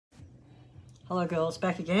Hello girls,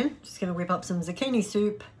 back again. Just going to whip up some zucchini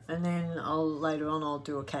soup and then later on I'll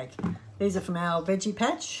do a cake. These are from our veggie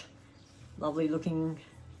patch. Lovely looking,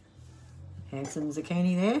 handsome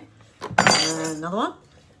zucchini there. And another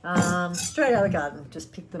one. Straight out of the garden,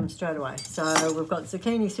 just pick them straight away. So we've got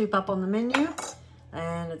zucchini soup up on the menu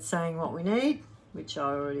and it's saying what we need, which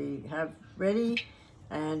I already have ready.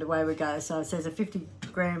 And away we go. So it says a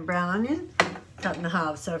 50-gram brown onion, cut in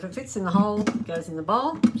half. So if it fits in the hole, it goes in the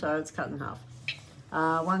bowl, so it's cut in half.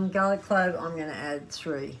 1 garlic clove, I'm going to add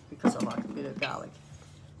 3 because I like a bit of garlic.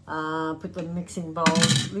 Put the mixing bowl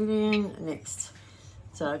lid in next.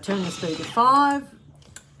 So turn the speed to 5. Okay,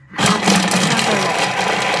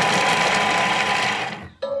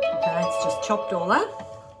 it's just chopped all that.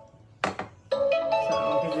 So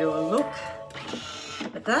I'll give you a look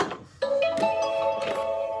at that.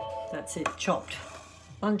 That's it, chopped.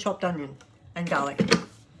 1 chopped onion and garlic.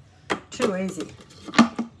 Too easy.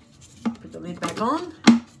 Put the lid back on.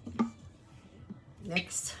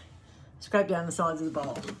 Next, scrape down the sides of the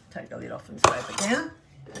bowl. Take the lid off and scrape it down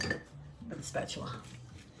with a spatula.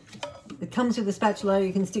 It comes with a spatula.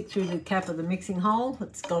 You can stick through the cap of the mixing hole.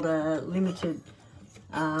 It's got a limited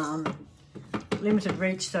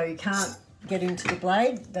reach, so you can't get into the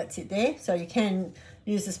blade. That's it there. So you can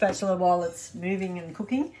use the spatula while it's moving and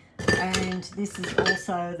cooking. And this is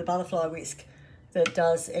also the butterfly whisk that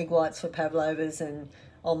does egg whites for pavlovas and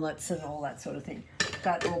omelettes and all that sort of thing.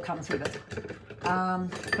 That all comes with it.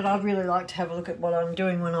 But I'd really like to have a look at what I'm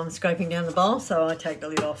doing when I'm scraping down the bowl, so I take the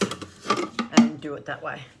lid off and do it that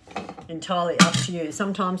way. Entirely up to you.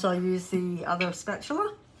 Sometimes I use the other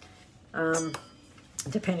spatula,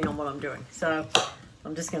 depending on what I'm doing. So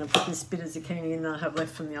I'm just going to put this bit of zucchini in that I have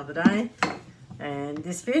left from the other day, and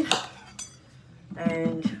this bit,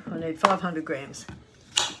 and I need 500 grams.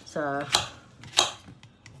 So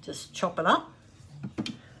just chop it up.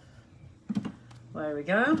 There we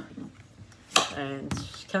go. And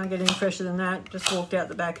can't get any fresher than that. Just walked out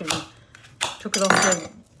the back and took it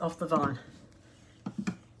off the vine.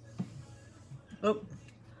 Oh,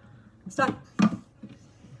 stuck.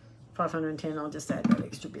 510, I'll just add that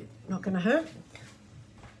extra bit. Not going to hurt.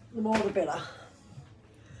 The more the better.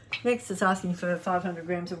 Next, it's asking for 500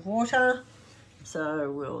 grams of water.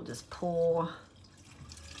 So we'll just pour,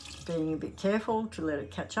 being a bit careful to let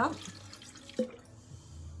it catch up.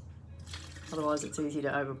 Otherwise it's easy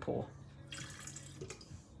to over pour.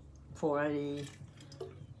 480,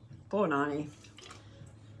 490,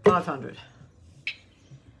 500.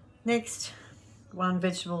 Next, 1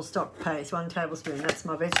 vegetable stock paste, 1 tablespoon. That's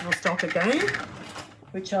my vegetable stock again,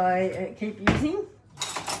 which I keep using.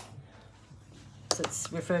 So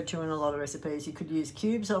it's referred to in a lot of recipes. You could use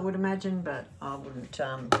cubes, I would imagine, but I wouldn't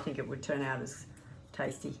think it would turn out as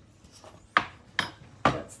tasty.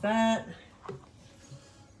 That's that.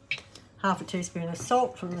 1/2 teaspoon of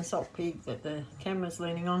salt from the salt pig that the camera's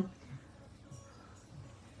leaning on.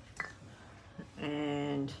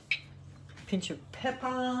 And a pinch of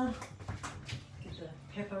pepper. Get the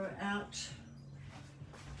pepper out.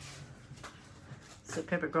 So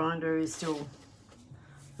pepper grinder is still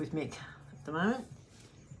with Mick at the moment.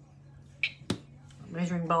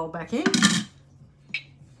 Measuring bowl back in.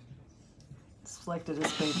 Selected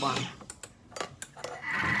as speed 1.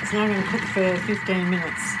 It's now going to cook for 15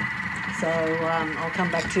 minutes. So I'll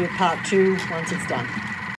come back to part 2 once it's done.